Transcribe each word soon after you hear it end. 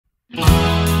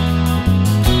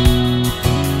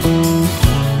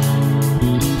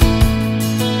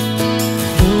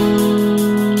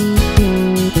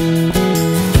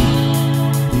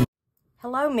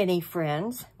mini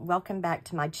friends, welcome back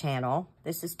to my channel.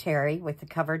 This is Terry with the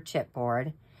Covered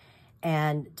Chipboard,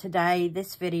 and today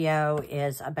this video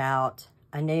is about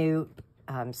a new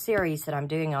series that I'm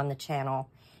doing on the channel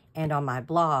and on my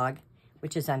blog,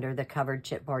 which is under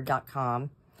thecoveredchipboard.com.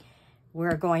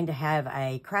 We're going to have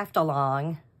a craft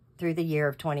along through the year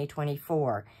of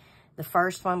 2024. The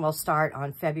first one will start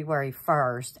on February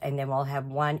 1st, and then we'll have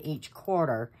one each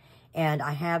quarter. And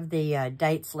I have the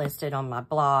dates listed on my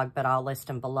blog, but I'll list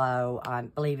them below. I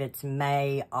believe it's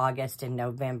May, August, and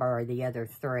November are the other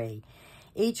three.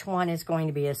 Each one is going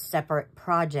to be a separate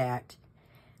project.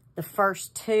 The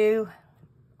first two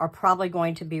are probably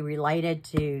going to be related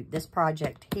to this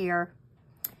project here,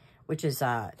 which is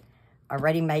a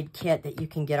ready-made kit that you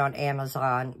can get on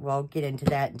Amazon. We'll get into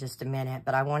that in just a minute,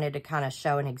 but I wanted to kind of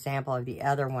show an example of the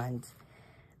other ones.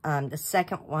 The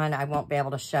second one I won't be able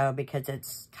to show because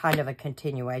it's kind of a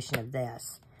continuation of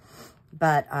this.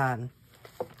 But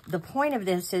the point of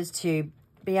this is to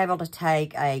be able to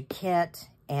take a kit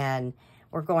and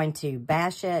we're going to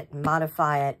bash it,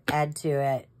 modify it, add to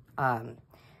it,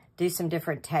 do some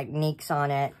different techniques on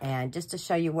it, and just to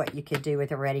show you what you could do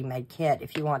with a ready-made kit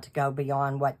if you want to go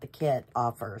beyond what the kit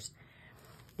offers.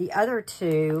 The other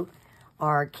two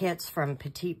are kits from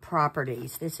Petite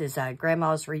Properties. This is a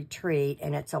Grandma's Retreat,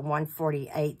 and it's a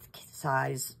 1/48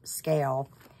 size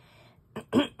scale.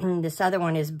 This other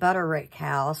one is Butterick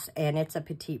House, and it's a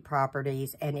Petite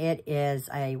Properties, and it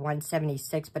is a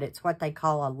 176, but it's what they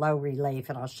call a low relief,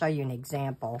 and I'll show you an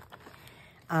example.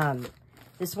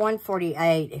 This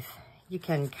 148, if you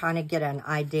can kind of get an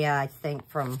idea, I think,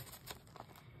 from,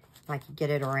 if I could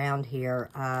get it around here,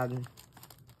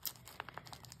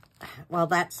 well,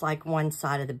 that's like one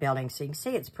side of the building, so you can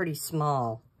see it's pretty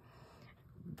small.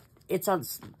 It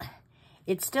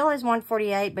still is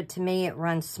 148, but to me it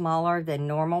runs smaller than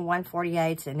normal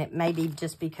 148s, and it may be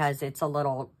just because it's a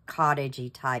little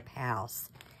cottagey type house.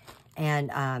 And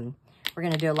we're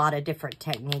going to do a lot of different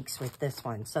techniques with this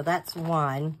one. So that's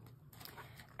one.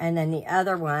 And then the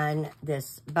other one,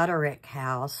 this Butterick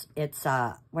House, it's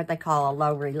what they call a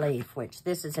low relief, which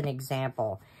this is an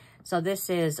example. So this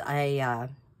is a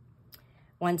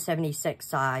 176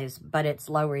 size, but it's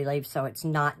low relief, so it's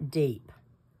not deep.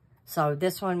 So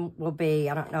this one will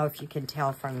be, I don't know if you can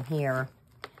tell from here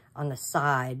on the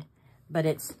side, but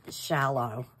it's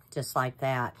shallow, just like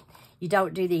that. You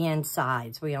don't do the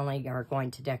insides. We only are going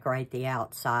to decorate the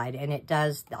outside, and it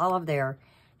does, all of their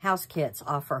house kits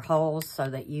offer holes so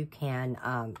that you can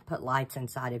put lights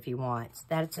inside if you want. So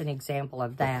that's an example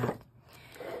of that.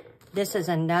 This is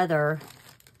another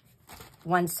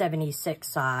 176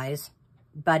 size,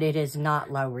 but it is not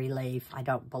low relief, I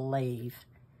don't believe.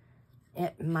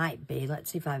 It might be.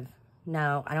 Let's see if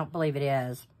no, I don't believe it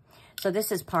is. So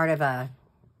this is part of a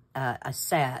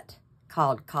set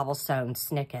called Cobblestone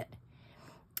Snicket.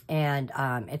 And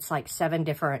it's like 7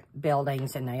 different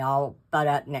buildings, and they all butt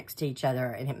up next to each other,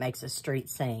 and it makes a street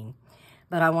scene.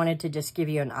 But I wanted to just give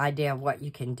you an idea of what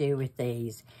you can do with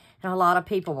these. And a lot of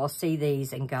people will see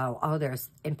these and go, oh, there's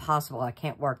impossible. I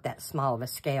can't work that small of a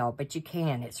scale. But you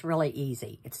can. It's really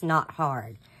easy. It's not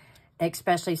hard,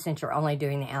 especially since you're only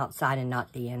doing the outside and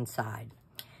not the inside.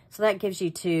 So that gives you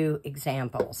 2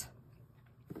 examples.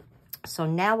 So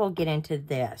now we'll get into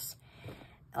this.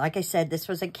 Like I said, this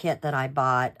was a kit that I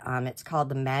bought. It's called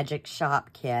the Magic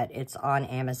Shop Kit. It's on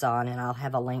Amazon, and I'll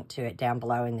have a link to it down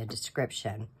below in the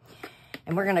description.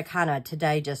 And we're going to kind of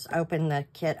today just open the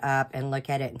kit up and look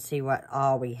at it and see what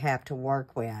all we have to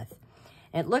work with.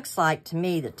 And it looks like, to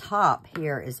me, the top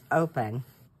here is open,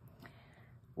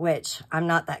 which I'm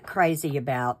not that crazy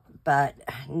about, but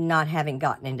not having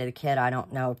gotten into the kit, I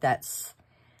don't know if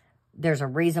there's a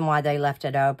reason why they left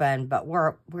it open, but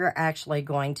we're actually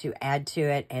going to add to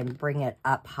it and bring it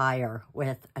up higher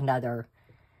with another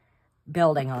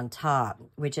building on top,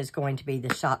 which is going to be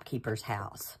the shopkeeper's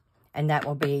house. And that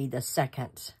will be the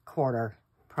second quarter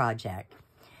project.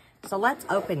 So let's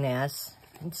open this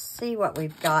and see what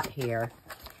we've got here.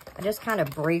 I just kind of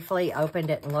briefly opened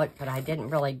it and looked, but I didn't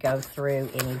really go through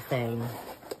anything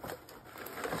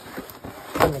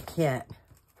in the kit.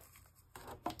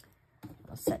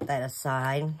 I'll set that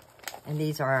aside. And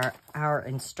these are our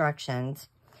instructions.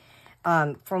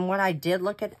 From what I did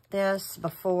look at this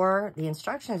before, the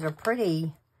instructions are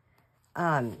pretty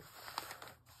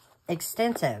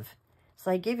extensive. So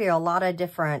they give you a lot of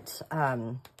different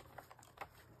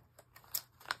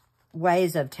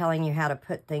ways of telling you how to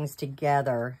put things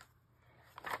together.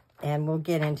 And we'll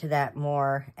get into that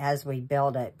more as we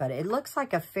build it. But it looks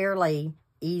like a fairly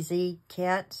easy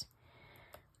kit.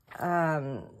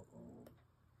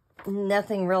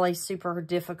 Nothing really super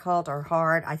difficult or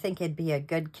hard. I think it'd be a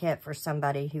good kit for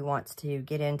somebody who wants to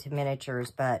get into miniatures,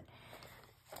 but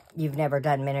you've never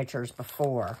done miniatures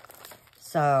before.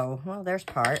 So, well, there's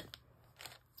part.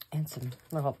 And some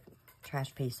little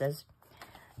trash pieces.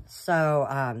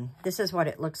 So, this is what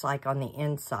it looks like on the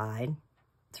inside.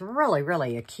 It's really,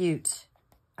 really a cute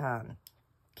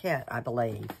kit, I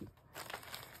believe.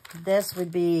 This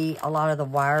would be a lot of the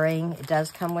wiring. It does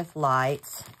come with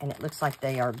lights, and it looks like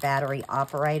they are battery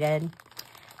operated.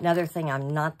 Another thing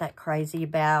I'm not that crazy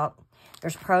about,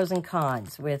 there's pros and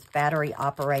cons with battery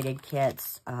operated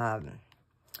kits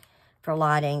for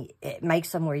lighting. It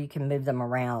makes them where you can move them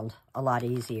around a lot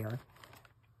easier.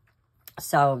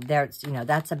 So there's, you know,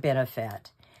 that's a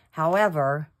benefit.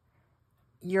 However,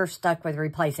 you're stuck with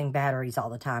replacing batteries all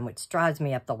the time, which drives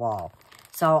me up the wall.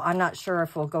 So I'm not sure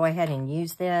if we'll go ahead and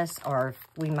use this, or if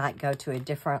we might go to a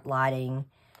different lighting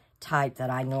type that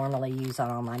I normally use on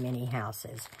all my mini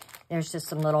houses. There's just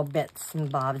some little bits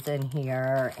and bobs in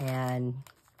here, and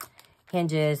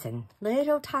hinges and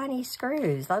little tiny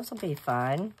screws. Those will be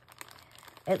fun.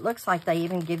 It looks like they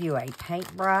even give you a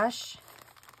paintbrush.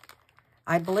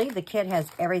 I believe the kit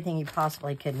has everything you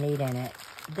possibly could need in it.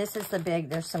 This is the big,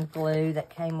 there's some glue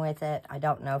that came with it. I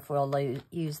don't know if we'll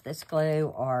use this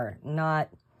glue or not.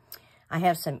 I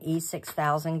have some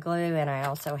E6000 glue, and I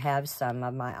also have some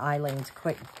of my Eileen's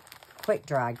quick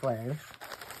dry glue.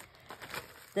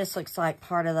 This looks like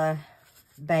part of the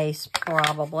base,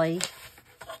 probably.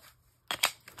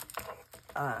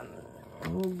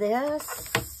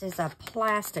 This is a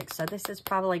plastic, so this is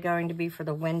probably going to be for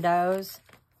the windows.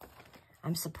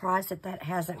 I'm surprised that that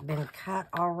hasn't been cut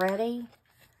already.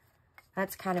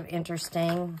 That's kind of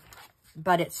interesting,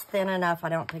 but it's thin enough. I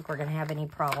don't think we're going to have any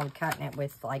problem cutting it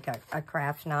with like a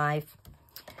craft knife.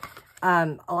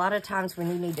 A lot of times when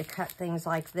you need to cut things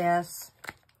like this,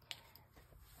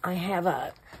 I have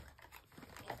a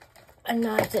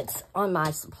knife that's on my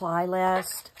supply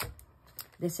list.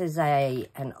 This is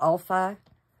an Alpha,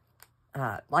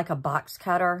 like a box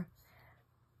cutter.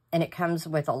 And it comes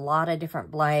with a lot of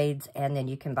different blades, and then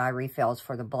you can buy refills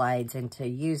for the blades. And to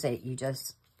use it, you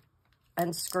just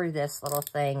unscrew this little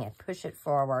thing and push it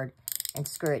forward and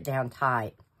screw it down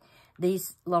tight.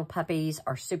 These little puppies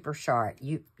are super sharp.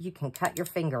 You can cut your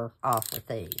finger off with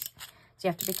these. So you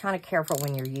have to be kind of careful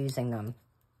when you're using them.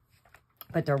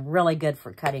 But they're really good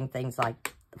for cutting things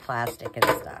like the plastic and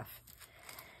stuff.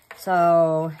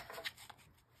 So,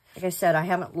 like I said, I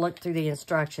haven't looked through the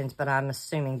instructions, but I'm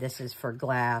assuming this is for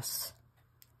glass.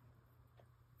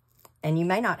 And you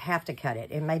may not have to cut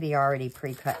it. It may be already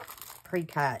pre-cut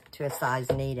to a size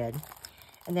needed.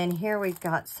 And then here we've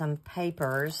got some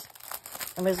papers.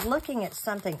 I was looking at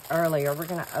something earlier. We're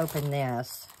going to open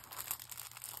this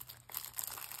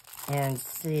and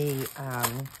see.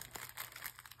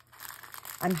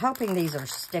 I'm hoping these are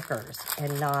stickers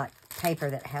and not paper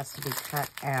that has to be cut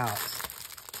out.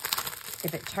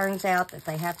 If it turns out that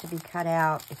they have to be cut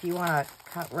out, if you want to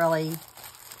cut really,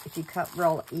 if you cut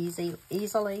real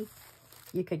easily,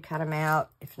 you could cut them out.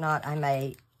 If not, I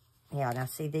may, yeah, now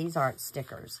see, these aren't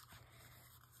stickers.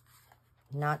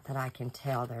 Not that I can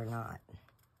tell they're not.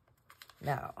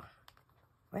 No.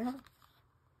 Well,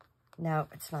 no,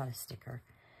 it's not a sticker.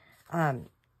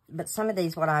 But some of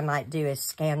these, what I might do is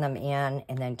scan them in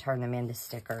and then turn them into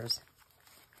stickers.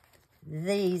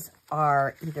 These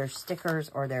are either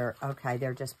stickers or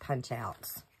they're just punch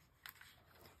outs.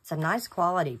 It's a nice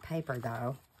quality paper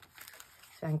though,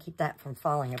 so I can keep that from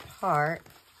falling apart.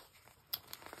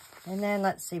 And then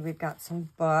let's see, we've got some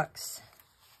books.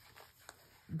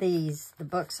 The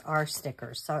books are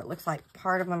stickers, so it looks like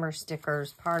part of them are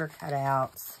stickers, part are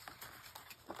cutouts.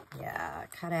 Yeah,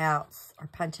 cutouts or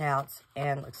punch outs,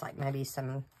 and looks like maybe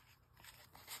some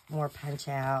more punch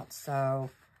outs. So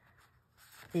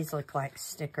these look like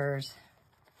stickers.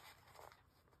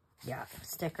 Yeah,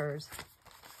 stickers.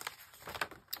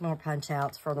 More punch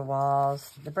outs for the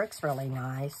walls. The brick's really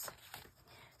nice.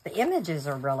 The images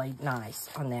are really nice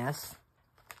on this.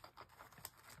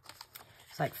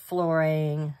 It's like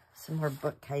flooring, some more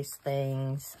bookcase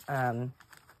things.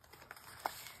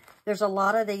 There's a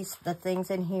lot of the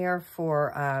things in here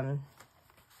for, and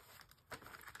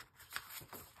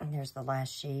there's the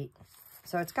last sheet.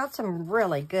 So it's got some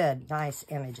really good, nice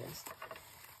images.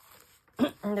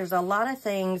 There's a lot of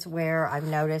things where I've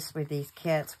noticed with these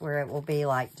kits where it will be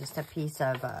like just a piece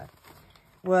of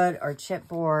wood or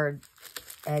chipboard,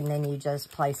 and then you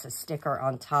just place a sticker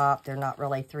on top. They're not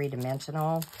really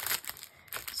three-dimensional.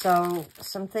 So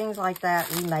some things like that,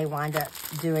 we may wind up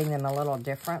doing them a little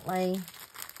differently.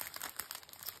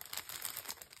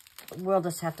 We'll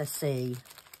just have to see.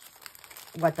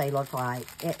 what they look like.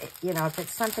 You know, if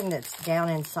it's something that's down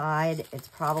inside, it's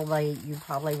probably, you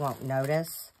probably won't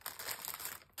notice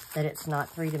that it's not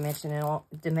three-dimensional,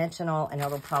 and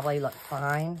it'll probably look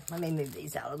fine. Let me move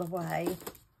these out of the way.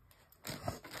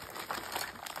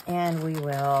 And we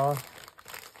will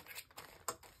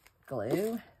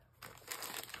glue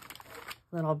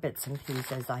little bits and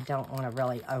pieces. I don't want to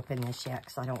really open this yet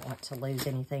because I don't want to lose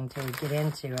anything till we get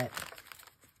into it.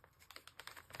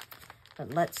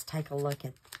 But let's take a look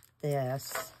at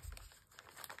this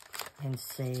and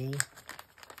see.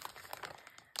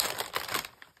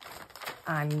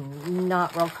 I'm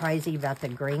not real crazy about the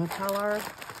green color.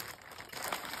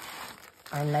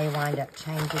 I may wind up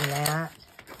changing that.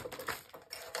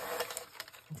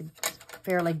 It's a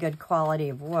fairly good quality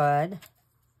of wood.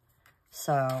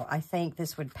 So I think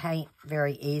this would paint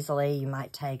very easily. You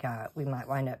might take we might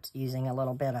wind up using a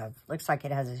little bit of, looks like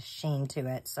it has a sheen to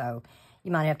it. So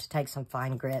you might have to take some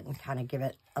fine grit and kind of give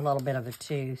it a little bit of a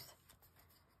tooth.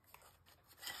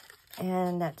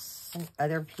 And that's some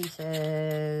other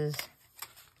pieces.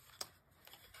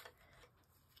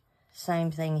 Same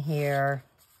thing here.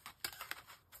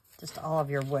 Just all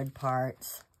of your wood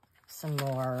parts. Some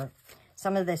more.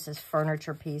 Some of this is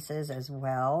furniture pieces as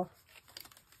well.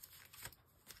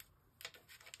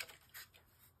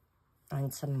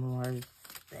 And some more of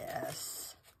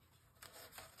this.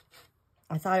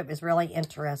 I thought it was really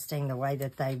interesting the way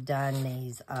that they've done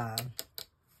these,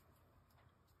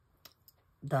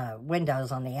 the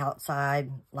windows on the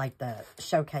outside, like the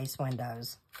showcase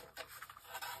windows.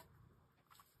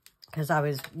 Because I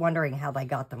was wondering how they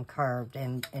got them curved,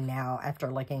 and now after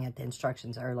looking at the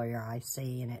instructions earlier, I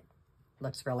see, and it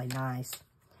looks really nice.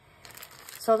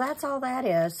 So that's all that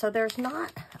is. So there's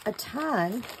not a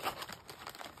ton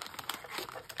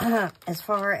as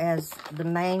far as the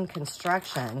main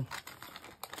construction.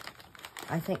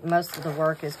 I think most of the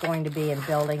work is going to be in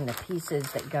building the pieces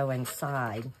that go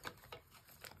inside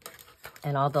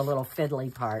and all the little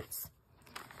fiddly parts.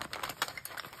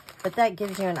 But that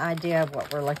gives you an idea of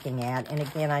what we're looking at. And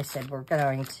again, I said we're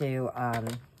going to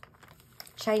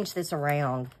change this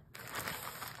around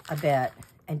a bit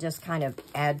and just kind of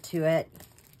add to it.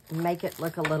 Make it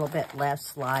look a little bit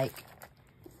less like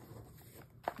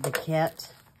the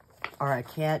kit or a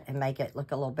kit, and make it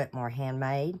look a little bit more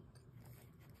handmade.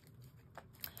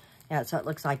 Yeah, so it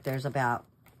looks like there's about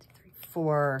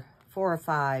four or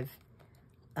five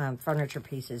furniture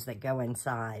pieces that go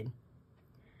inside.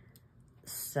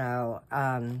 So,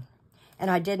 and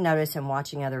I did notice in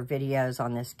watching other videos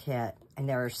on this kit, and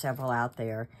there are several out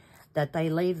there, that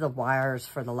they leave the wires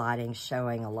for the lighting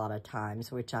showing a lot of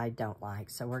times, which I don't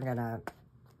like. So we're going to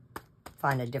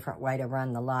find a different way to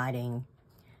run the lighting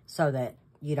so that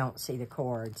you don't see the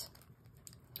cords.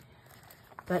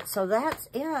 But so that's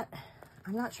it.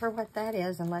 I'm not sure what that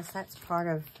is, unless that's part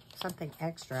of something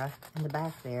extra in the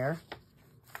back there.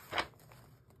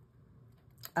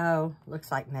 Oh,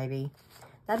 looks like maybe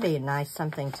that'd be a nice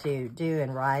something to do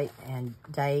and write and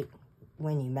date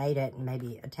when you made it, and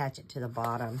maybe attach it to the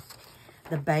bottom.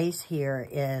 The base here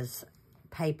is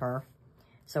paper,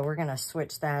 so we're going to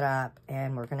switch that up,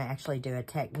 and we're going to actually do a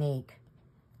technique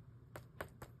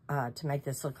to make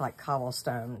this look like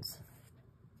cobblestones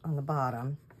on the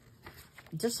bottom.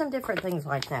 Just some different things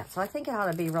like that. So I think it ought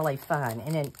to be really fun.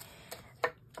 And then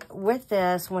with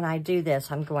this, when I do this,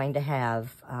 I'm going to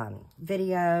have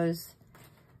videos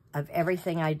of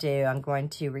everything I do. I'm going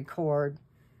to record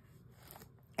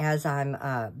as I'm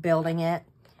building it.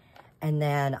 And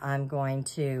then I'm going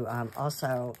to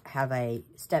also have a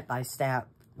step-by-step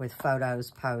with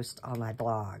photos post on my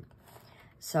blog.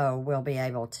 So we'll be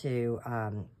able to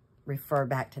refer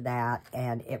back to that,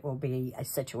 and it will be a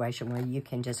situation where you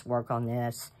can just work on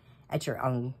this at your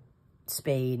own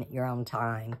speed, your own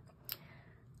time.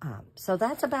 So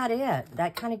that's about it.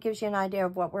 That kind of gives you an idea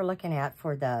of what we're looking at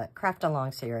for the Craft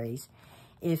Along series.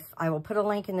 I will put a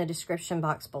link in the description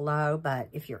box below, but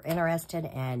if you're interested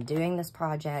in doing this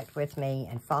project with me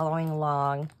and following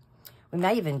along, we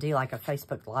may even do like a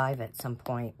Facebook Live at some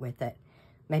point with it,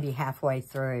 maybe halfway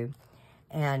through.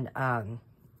 And,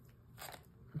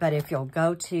 but if you'll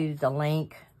go to the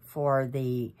link for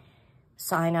the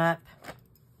sign up,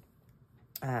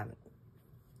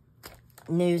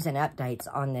 news and updates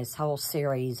on this whole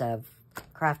series of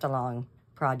Craft Along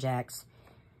projects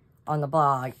on the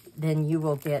blog, then you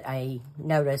will get a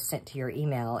notice sent to your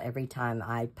email every time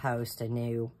I post a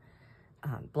new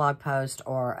blog post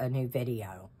or a new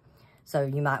video. So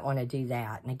you might want to do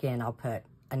that. And again, I'll put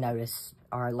a notice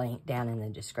or a link down in the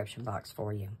description box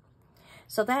for you.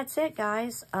 So that's it,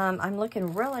 guys. I'm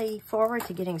looking really forward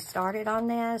to getting started on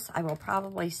this. I will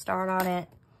probably start on it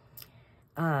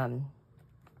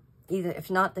either,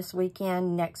 if not this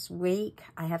weekend, next week.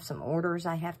 I have some orders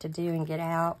I have to do and get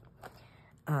out.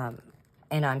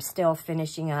 And I'm still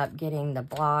finishing up getting the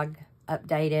blog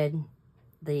updated.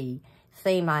 The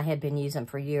theme I had been using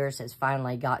for years has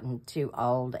finally gotten too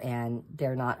old, and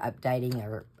they're not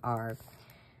updating or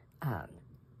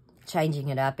changing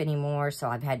it up anymore. So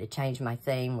I've had to change my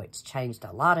theme, which changed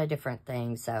a lot of different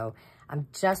things. So I'm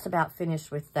just about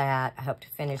finished with that. I hope to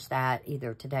finish that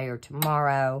either today or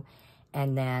tomorrow.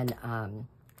 And then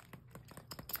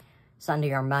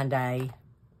Sunday or Monday,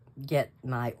 get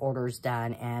my orders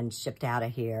done and shipped out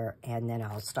of here, and then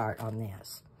I'll start on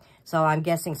this. So I'm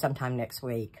guessing sometime next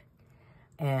week.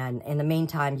 And in the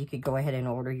meantime, you could go ahead and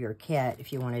order your kit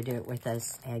if you want to do it with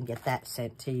us and get that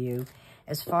sent to you.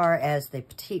 As far as the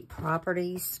Petite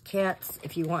Properties kits,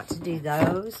 if you want to do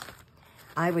those,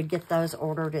 I would get those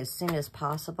ordered as soon as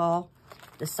possible.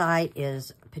 The site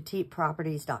is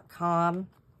petiteproperties.com.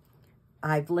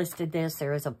 I've listed this.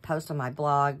 There is a post on my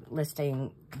blog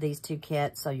listing these two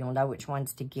kits, so you'll know which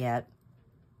ones to get.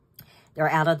 They're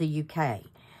out of the UK.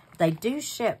 They do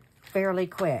ship fairly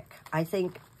quick. I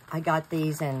think I got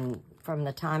these in from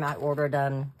the time I ordered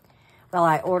them. Well,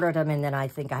 I ordered them, and then I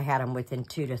think I had them within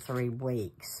 2 to 3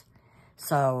 weeks.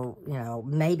 So, you know,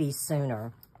 maybe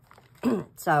sooner.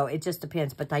 So it just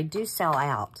depends, but they do sell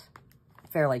out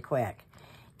fairly quick.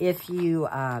 If you...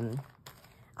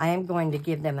 I am going to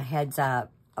give them a heads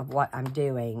up of what I'm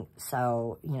doing.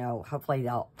 So, you know, hopefully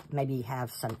they'll maybe have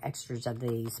some extras of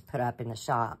these put up in the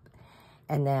shop.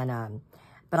 And then,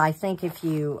 but I think if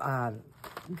you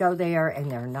go there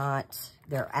and they're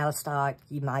out of stock,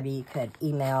 you maybe could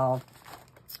email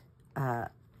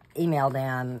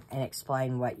them and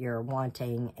explain what you're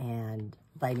wanting, and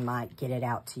they might get it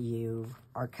out to you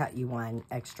or cut you one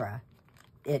extra.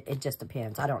 It just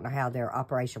depends. I don't know how their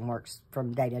operation works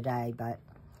from day to day, but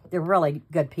they're really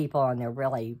good people, and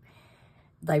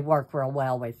they work real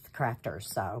well with crafters,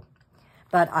 so.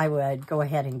 But I would go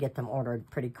ahead and get them ordered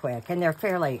pretty quick. And they're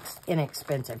fairly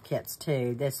inexpensive kits,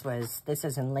 too. This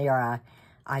is in Lira.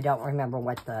 I don't remember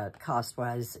what the cost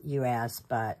was US,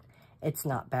 but it's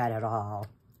not bad at all.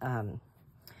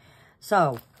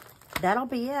 So, that'll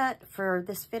be it for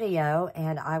this video,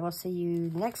 and I will see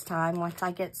you next time once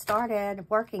I get started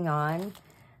working on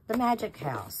the Magic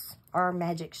House, or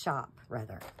Magic Shop,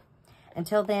 rather.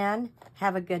 Until then,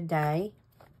 have a good day,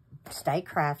 stay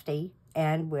crafty,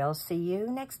 and we'll see you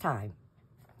next time.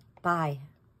 Bye.